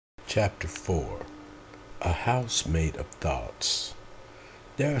Chapter 4. A House Made of Thoughts.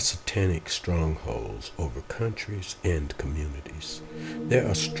 There are satanic strongholds over countries and communities. There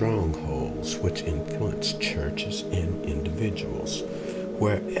are strongholds which influence churches and individuals.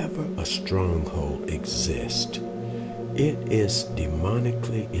 Wherever a stronghold exists, it is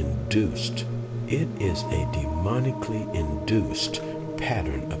demonically induced. It is a demonically induced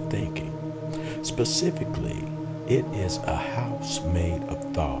pattern of thinking. Specifically, it is a house made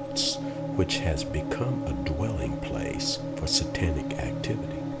of thoughts which has become a dwelling place for satanic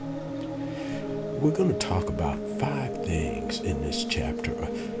activity. We're going to talk about 5 things in this chapter.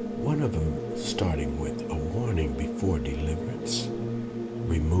 One of them starting with a warning before deliverance,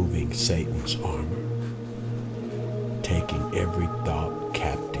 removing Satan's armor, taking every thought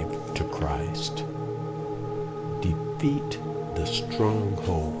captive to Christ, defeat the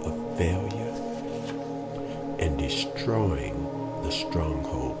stronghold of failure, and destroying the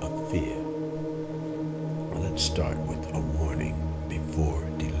stronghold of fear. Let's start with a warning before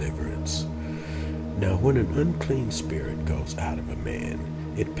deliverance. Now, when an unclean spirit goes out of a man,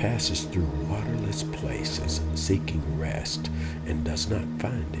 it passes through waterless places seeking rest and does not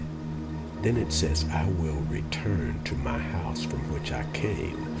find it. Then it says, I will return to my house from which I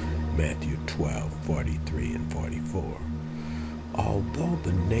came. Matthew 12:43 and 44. Although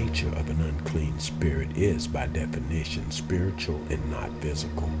the nature of an unclean spirit is by definition spiritual and not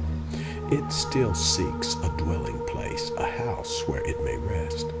physical, it still seeks a dwelling place, a house where it may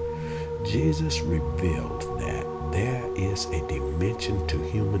rest. Jesus revealed that there is a dimension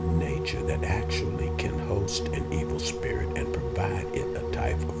to human nature that actually can host an evil spirit and provide it a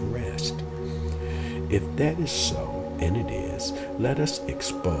type of rest. If that is so, and it is, let us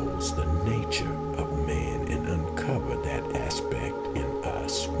expose the nature of man and uncover that aspect in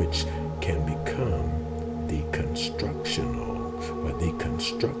us which can become the constructional or the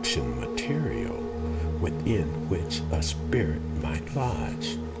construction material within which a spirit might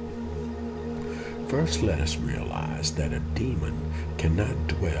lodge. First, let us realize that a demon cannot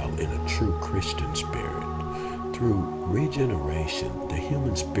dwell in a true Christian spirit. Through regeneration, the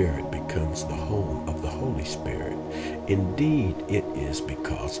human spirit becomes the home of the Holy Spirit. Indeed, it is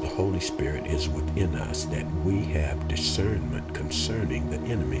because the Holy Spirit is within us that we have discernment concerning the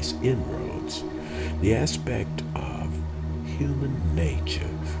enemy's inroads. The aspect of human nature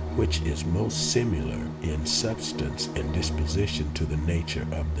which is most similar in substance and disposition to the nature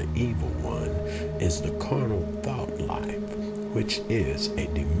of the evil one is the carnal thought life, which is a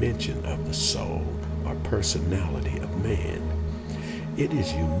dimension of the soul or personality of man. It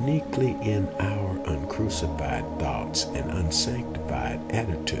is uniquely in our uncrucified thoughts and unsanctified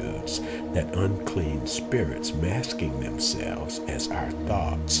attitudes that unclean spirits masking themselves as our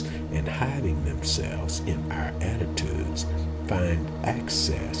thoughts and hiding themselves in our attitudes find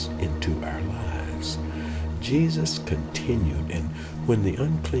access into our lives. Jesus continued, and when the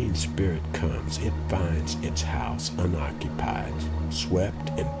unclean spirit comes, it finds its house unoccupied,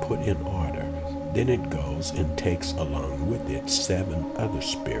 swept, and put in order. Then it goes and takes along with it 7 other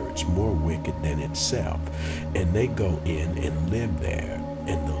spirits more wicked than itself, and they go in and live there,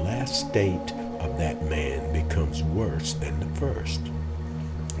 and the last state of that man becomes worse than the first.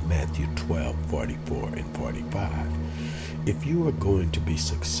 Matthew 12:44 and 45. If you are going to be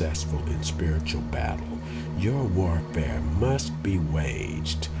successful in spiritual battle, your warfare must be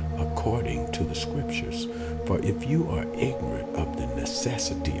waged according to the scriptures. For if you are ignorant of the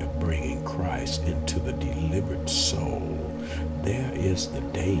necessity of bringing Christ into the delivered soul, there is the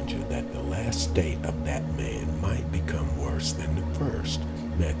danger that the last state of that man might become worse than the first.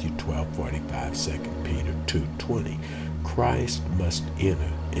 Matthew 12:45, 2 Peter 2:20. Christ must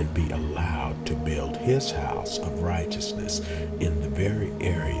enter and be allowed to build his house of righteousness in the very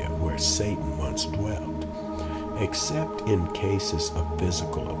area where Satan once dwelt. Except in cases of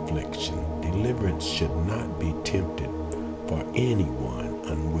physical affliction, deliverance should not be tempted for anyone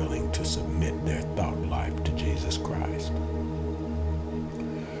unwilling to submit their thought life to Jesus Christ.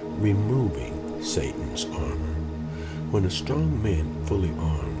 Removing Satan's armor. When a strong man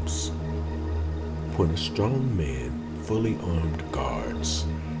fully armed guards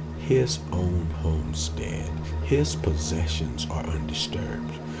his own homestead, his possessions are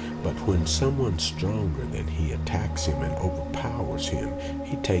undisturbed. But when someone stronger than he attacks him and overpowers him,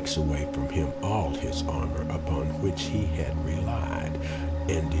 he takes away from him all his armor upon which he had relied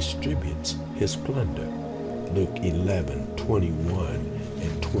and distributes his plunder. Luke 11:21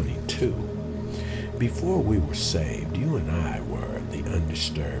 and 22. Before we were saved, you and I were the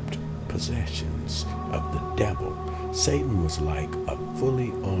undisturbed possessions of the devil. Satan was like a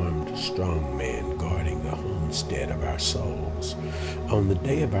fully armed strong man guarding the home homestead of our souls. On the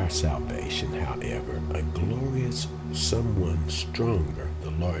day of our salvation, however, a glorious someone stronger,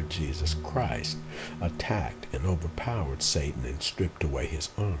 the Lord Jesus Christ, attacked and overpowered Satan and stripped away his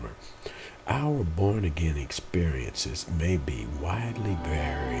armor. Our born-again experiences may be widely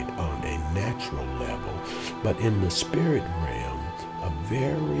varied on a natural level, but in the spirit realm, a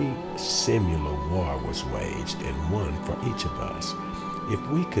very similar war was waged and won for each of us. If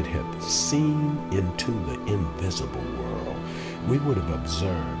we could have seen into the invisible world, we would have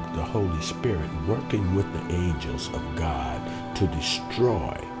observed the Holy Spirit working with the angels of God to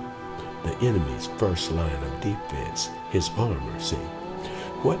destroy the enemy's first line of defense, his armor. See,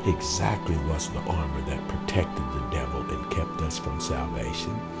 what exactly was the armor that protected the devil and kept us from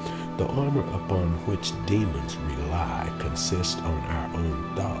salvation? The armor upon which demons rely consists on our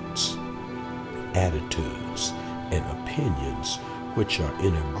own thoughts, attitudes, and opinions which are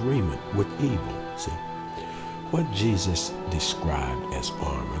in agreement with evil. See, what Jesus described as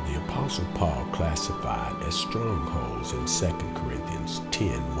armor, the Apostle Paul classified as strongholds in 2 Corinthians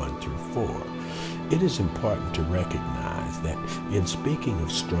 10:1-4. It is important to recognize that in speaking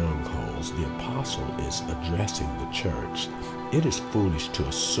of strongholds, the apostle is addressing the church. It is foolish to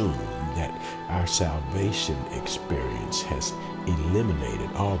assume that our salvation experience has eliminated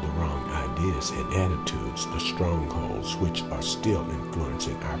all the wrong ideas and attitudes, the strongholds which are still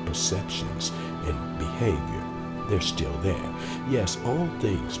influencing our perceptions and behavior. They're still there. Yes, old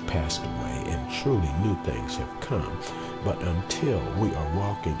things passed away and truly new things have come. But until we are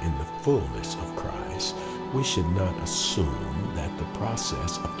walking in the fullness of Christ, we should not assume that the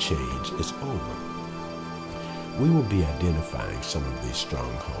process of change is over. We will be identifying some of these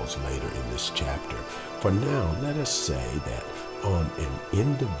strongholds later in this chapter. For now, let us say that on an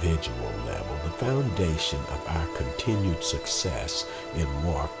individual level, the foundation of our continued success in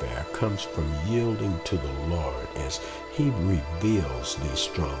warfare comes from yielding to the Lord as He reveals these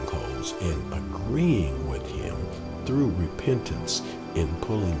strongholds and agreeing with Him through repentance in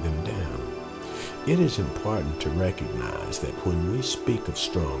pulling them down. It is important to recognize that when we speak of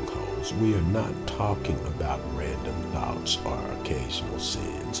strongholds, we are not talking about random thoughts or occasional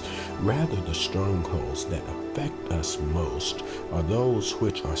sins. Rather, the strongholds that affect us most are those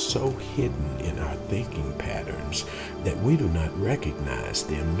which are so hidden in our thinking patterns that we do not recognize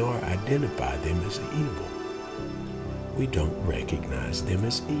them nor identify them as evil. We don't recognize them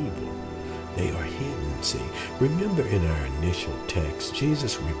as evil. They are hidden, see. Remember in our initial text,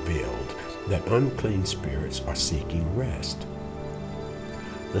 Jesus revealed that unclean spirits are seeking rest.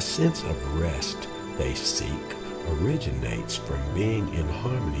 The sense of rest they seek originates from being in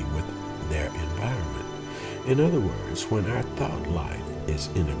harmony with their environment. In other words, when our thought life is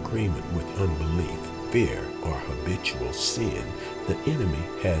in agreement with unbelief, fear, or habitual sin, the enemy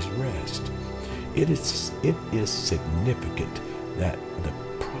has rest. It is significant that the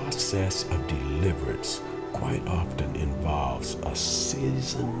process of deliverance quite often involves a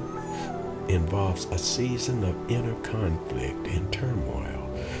season of inner conflict and turmoil.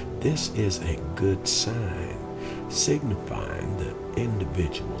 This is a good sign, signifying the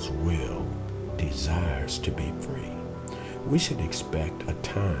individual's will desires to be free. We should expect a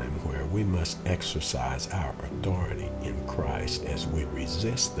time where we must exercise our authority in Christ as we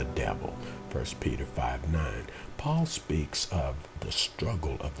resist the devil. 1 Peter 5:9. Paul speaks of the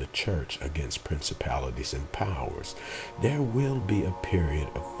struggle of the church against principalities and powers. There will be a period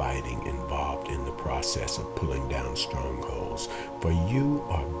of fighting involved in the process of pulling down strongholds, for you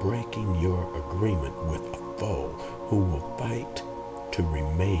are breaking your agreement with a foe who will fight to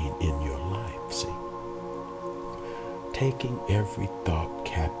remain in your life. See? Taking every thought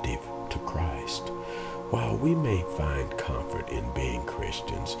captive to Christ. While we may find comfort in being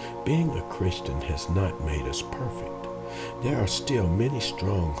Christians, being a Christian has not made us perfect. There are still many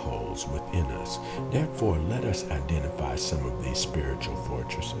strongholds within us. Therefore, let us identify some of these spiritual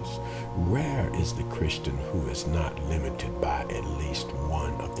fortresses. Rare is the Christian who is not limited by at least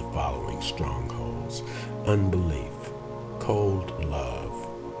one of the following strongholds: unbelief, cold love,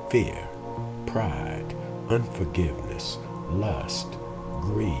 fear, pride, unforgiveness, lust,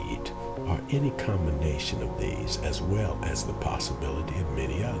 greed, or any combination of these, as well as the possibility of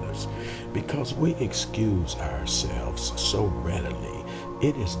many others. Because we excuse ourselves so readily,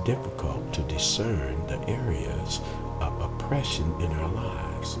 it is difficult to discern the areas of oppression in our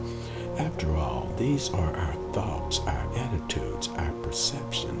lives. After all, these are our thoughts, our attitudes, our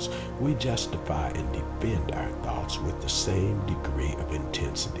perceptions. We justify and defend our thoughts with the same degree of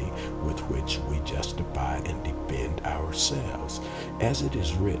intensity with which we justify and defend ourselves. As it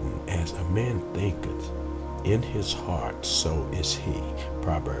is written, as a man thinketh in his heart, so is he.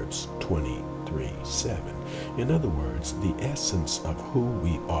 Proverbs 23:7. In other words, the essence of who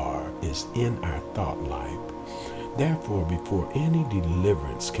we are is in our thought life. Therefore, before any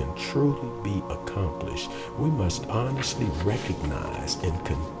deliverance can truly be accomplished, we must honestly recognize and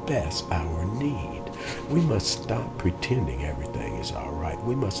confess our need. We must stop pretending everything is all right.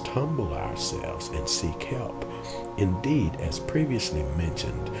 We must humble ourselves and seek help. Indeed, as previously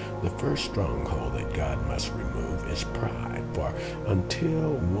mentioned, the first stronghold that God must remove is pride. For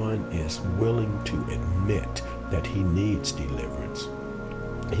until one is willing to admit that he needs deliverance,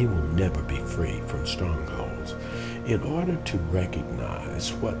 he will never be free from strongholds. In order to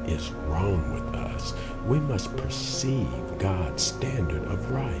recognize what is wrong with us, we must perceive God's standard of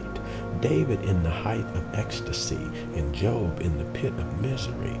right. David in the height of ecstasy and Job in the pit of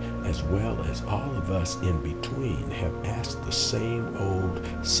misery, as well as all of us in between, have asked the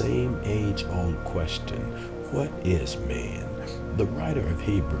same age-old question, what is man? The writer of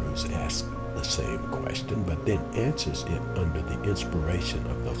Hebrews asks the same question, but then answers it under the inspiration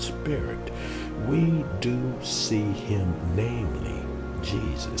of the Spirit. We do see him, namely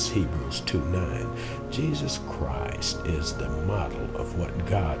Jesus. Hebrews 2:9. Jesus Christ is the model of what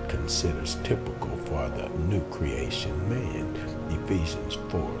God considers typical for the new creation man. Ephesians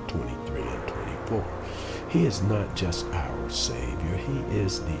 4:23 and 24. He is not just our Savior. He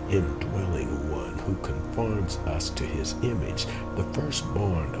is the indwelling one who conforms us to his image, the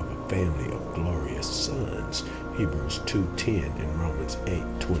firstborn of a family of glorious sons. Hebrews 2:10 and Romans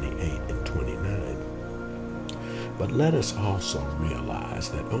 8:28 and 29. But let us also realize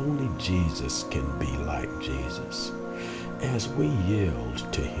that only Jesus can be like Jesus. As we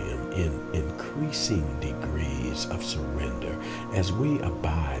yield to him in increasing degrees of surrender, as we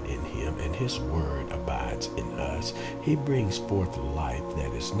abide in him and his word abides in us, he brings forth life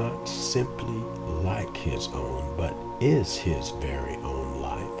that is not simply like his own, but is his very own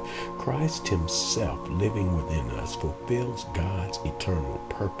life. Christ himself living within us fulfills God's eternal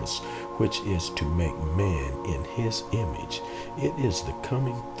purpose, which is to make man in his image. It is the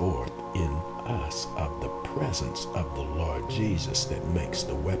coming forth in us of the presence of the Lord Jesus that makes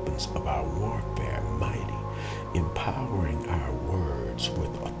the weapons of our warfare mighty, empowering our words with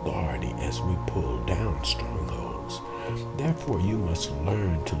authority as we pull down strongholds. Therefore, you must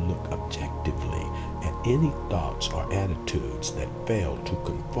learn to look objectively at any thoughts or attitudes that fail to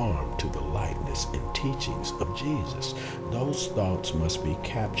conform to the likeness and teachings of Jesus. Those thoughts must be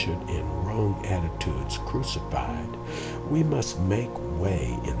captured and wrong attitudes crucified. We must make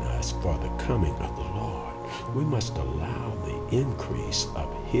way in us for the coming of the Lord. We must allow the increase of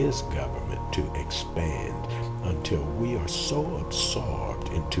his government to expand until we are so absorbed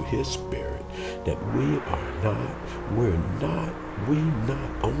into his spirit that we not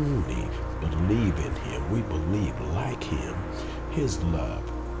only believe in him, we believe like him. His love,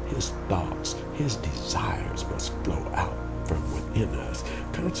 his thoughts, his desires must flow out from within us.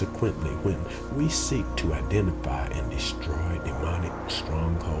 Consequently, when we seek to identify and destroy demonic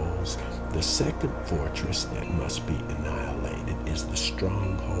strongholds, the second fortress that must be annihilated is the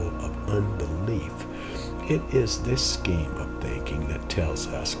stronghold of unbelief. It is this scheme of thinking that tells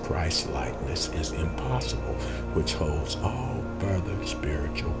us Christ-likeness is impossible, which holds all further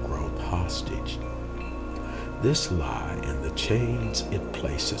spiritual growth hostage. This lie and the chains it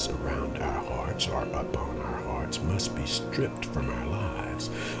places around our hearts or upon our hearts must be stripped from our lives.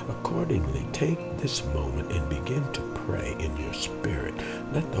 Accordingly, take this moment and begin to pray in your spirit.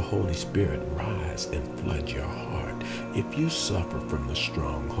 Let the Holy Spirit rise and flood your heart. If you suffer from the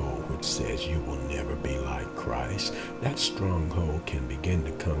stronghold which says you will never be like Christ, that stronghold can begin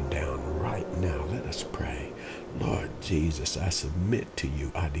to come down right now. Let us pray. Lord Jesus, I submit to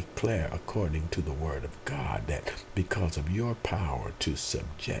you. I declare according to the word of God that because of your power to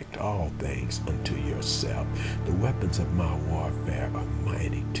subject all things unto yourself, the weapons of my warfare are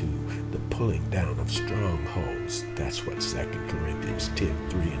mighty to the pulling down of strongholds. That's what 2 Corinthians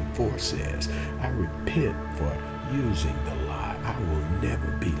 10:3 and 4 says. I repent for using the lie, I will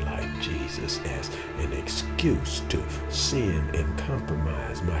never be like Jesus, as an excuse to sin and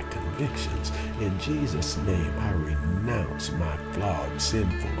compromise my convictions. In Jesus' name, I renounce my flawed,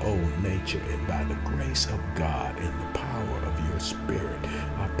 sinful old nature, and by the grace of God and the power of your Spirit,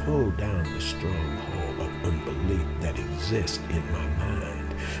 I pull down the stronghold of unbelief that exists in my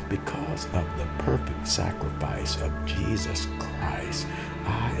mind. Because of the perfect sacrifice of Jesus Christ,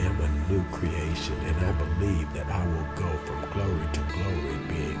 I am a new creation, and I believe that I will go from glory to glory,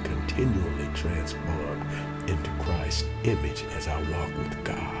 being continually transformed into Christ's image as I walk with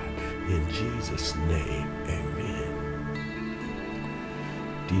God. In Jesus' name, amen.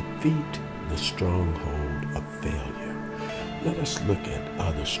 Defeat the stronghold of failure. Let us look at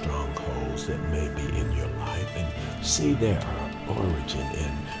other strongholds that may be in your life and see their origin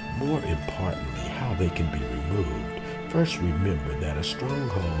and, more importantly, how they can be removed. First, remember that a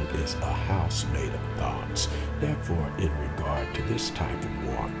stronghold is a house made of thoughts. Therefore, in regard to this type of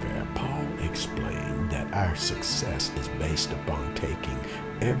warfare, Paul explained that our success is based upon taking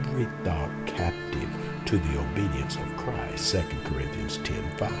every thought captive to the obedience of Christ, 2 Corinthians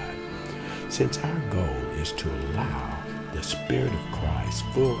 10:5. Since our goal is to allow the Spirit of Christ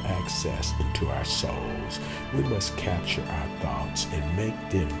full access into our souls, we must capture our thoughts and make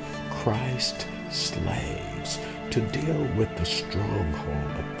them Christ slaves. To deal with the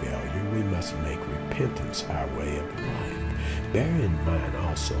stronghold of failure, we must make repentance our way of life. Bear in mind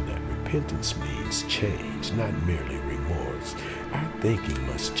also that repentance means change, not merely remorse. Our thinking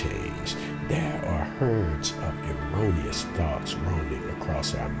must change. There are herds of erroneous thoughts roaming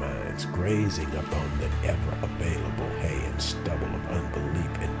across our minds, grazing upon the ever-available hay and stubble of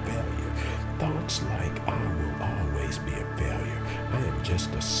unbelief and failure. Thoughts like, I will always be a failure, I am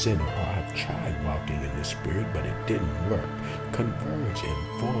just a sinner, or I've tried walking in the Spirit, but it didn't work, converge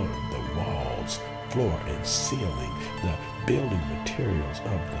and form the walls, floor, and ceiling, the building materials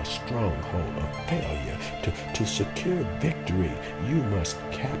of the stronghold of failure. To secure victory, you must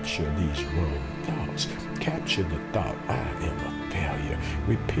capture these wrong thoughts. Capture the thought, I am a failure.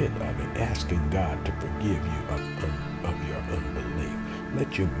 Repent of it, asking God to forgive you of your unbelief.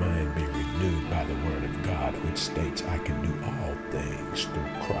 Let your mind be renewed by the word of God, which states, I can do all things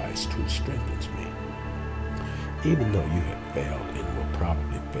through Christ who strengthens me. Even though you have failed and will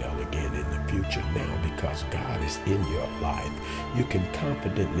probably fail again in the future, now because God is in your life, you can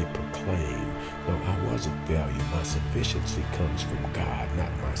confidently proclaim, though I was a failure, my sufficiency comes from God, not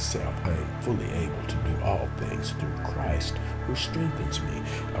myself. I am fully able to do all things through Christ who strengthens me.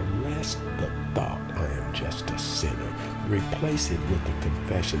 Arrest the thought, I am just a sinner. Replace it with the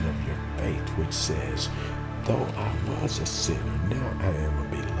confession of your faith, which says, though I was a sinner, now I am a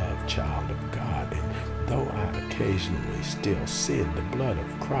beloved child of God, and though I occasionally still sin, the blood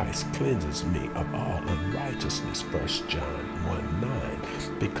of Christ cleanses me of all unrighteousness, 1 John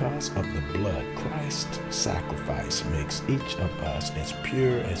 1:9. Because of the blood, Christ's sacrifice makes each of us as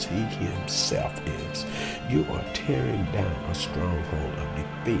pure as he himself is. You are tearing down a stronghold of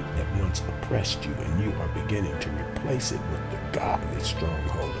defeat that once oppressed you, and you are beginning to replace it with the godly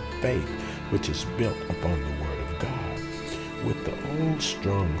stronghold of faith, which is built upon the word of God. With the old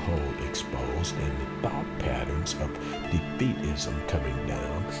stronghold exposed and the thought patterns of defeatism coming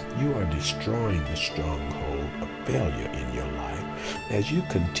down, you are destroying the stronghold of failure in your life. As you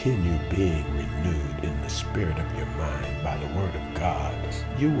continue being renewed in the spirit of your mind by the word of God,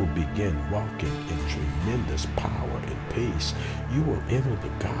 you will begin walking in tremendous power and peace. You will enter the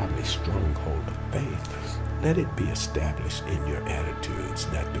godly stronghold of faith. Let it be established in your attitudes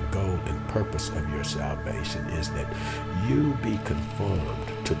that the goal and purpose of your salvation is that you be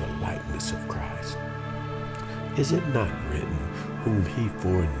conformed to the likeness of Christ. Is it not written, whom he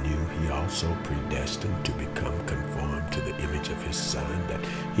foreknew, he also predestined to become conformed to the image of his Son, that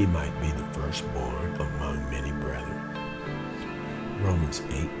he might be the firstborn among many brethren? Romans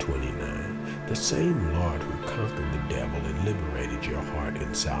 8:29. The same Lord who conquered the devil and liberated your heart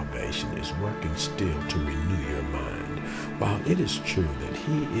in salvation is working still to renew your mind. While it is true that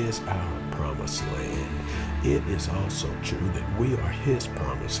he is our promised land, it is also true that we are his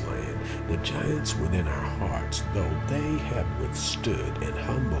promised land. The giants within our hearts, though they have withstood and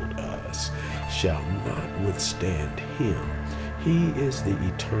humbled us, shall not withstand him. He is the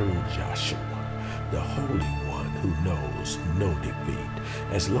eternal Joshua, the Holy One who knows no defeat.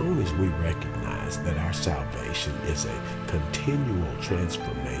 As long as we recognize that our salvation is a continual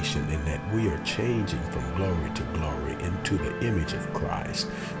transformation and that we are changing from glory to glory into the image of Christ,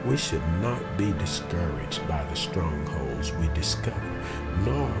 we should not be discouraged by the strongholds we discover,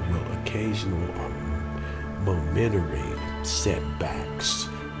 nor will occasional or momentary setbacks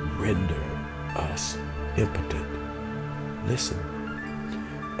render us impotent. Listen.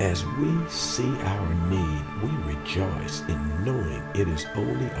 As we see our need, we rejoice in knowing it is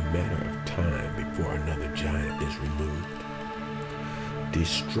only a matter of time before another giant is removed.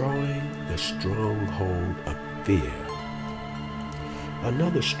 Destroying the stronghold of fear.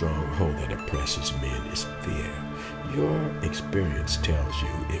 Another stronghold that oppresses men is fear. Your experience tells you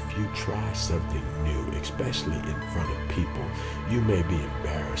if you try something new, especially in front of people, you may be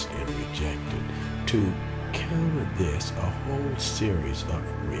embarrassed and rejected. To counter this, a whole series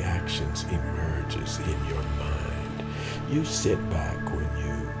of reactions emerges in your mind. You sit back when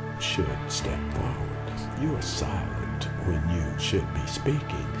you should step forward. You are silent when you should be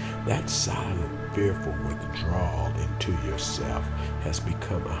speaking, that silent, fearful withdrawal into yourself has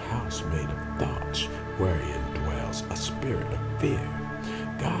become a house made of thoughts wherein dwells a spirit of fear.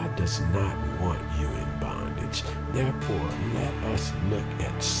 God does not want you in bondage. Therefore, let us look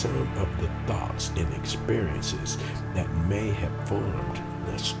at some of the thoughts and experiences that may have formed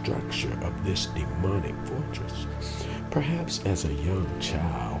the structure of this demonic fortress. Perhaps as a young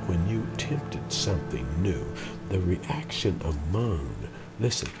child, when you attempted something new, the reaction among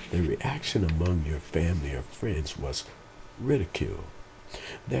your family or friends was ridicule.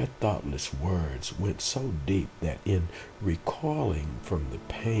 Their thoughtless words went so deep that in recalling from the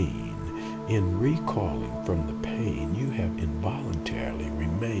pain, you have involuntarily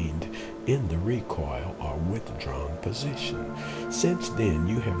remained in the recoil or withdrawn position. Since then,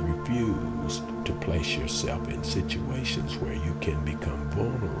 you have refused to place yourself in situations where you can become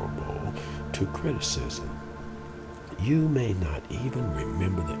vulnerable to criticism. You may not even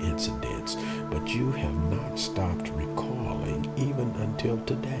remember the incidents, but you have not stopped recalling even until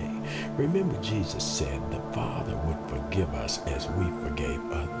today. Remember, Jesus said the Father would forgive us as we forgave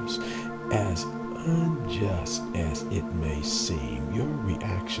others. As unjust as it may seem, your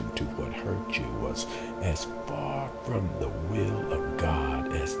reaction to what hurt you was as far from the will of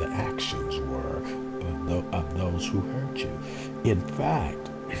God as the actions were of those who hurt you. In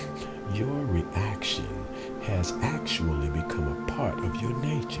fact, your reaction has actually become a part of your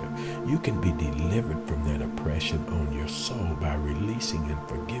nature. You can be delivered from that oppression on your soul by releasing and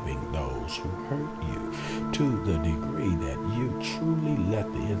forgiving those who hurt you. To the degree that you truly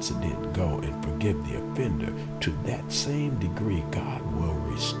let the incident go and forgive the offender, to that same degree God will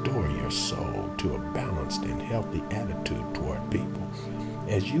restore your soul to a balanced and healthy attitude toward people.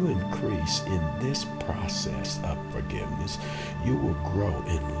 As you increase in this process of forgiveness, you will grow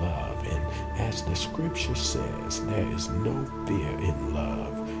in love. And as the scripture says, there is no fear in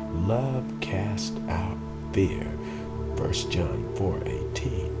love. Love casts out fear. 1 John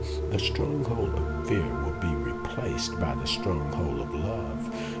 4:18. The stronghold of fear will be replaced by the stronghold of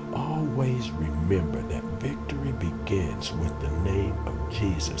love. Always remember that victory begins with the name of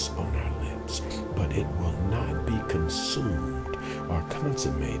Jesus on our lips, but it will not be consumed or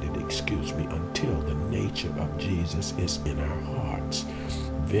consummated, until the nature of Jesus is in our hearts.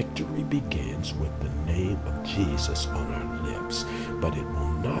 Victory begins with the name of Jesus on our lips, but it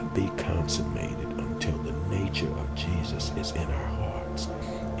will not be consummated until the nature of Jesus is in our hearts.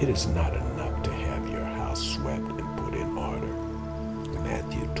 It is not enough to have your house swept and put in order.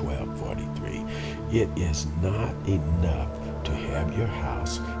 Matthew 12:43. It is not enough to have your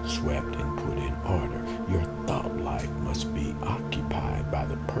house swept and put in order. Your thought life must be occupied by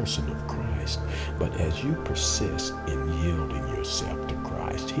the person of Christ. But as you persist in yielding yourself to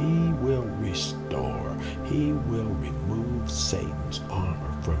Christ, He will restore. He will remove Satan's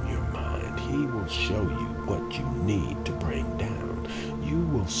armor from your mind. He will show you what you need to bring down. You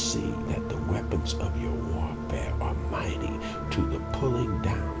will see that the weapons of your warfare are mighty to the pulling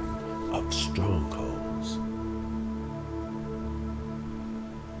down of strongholds.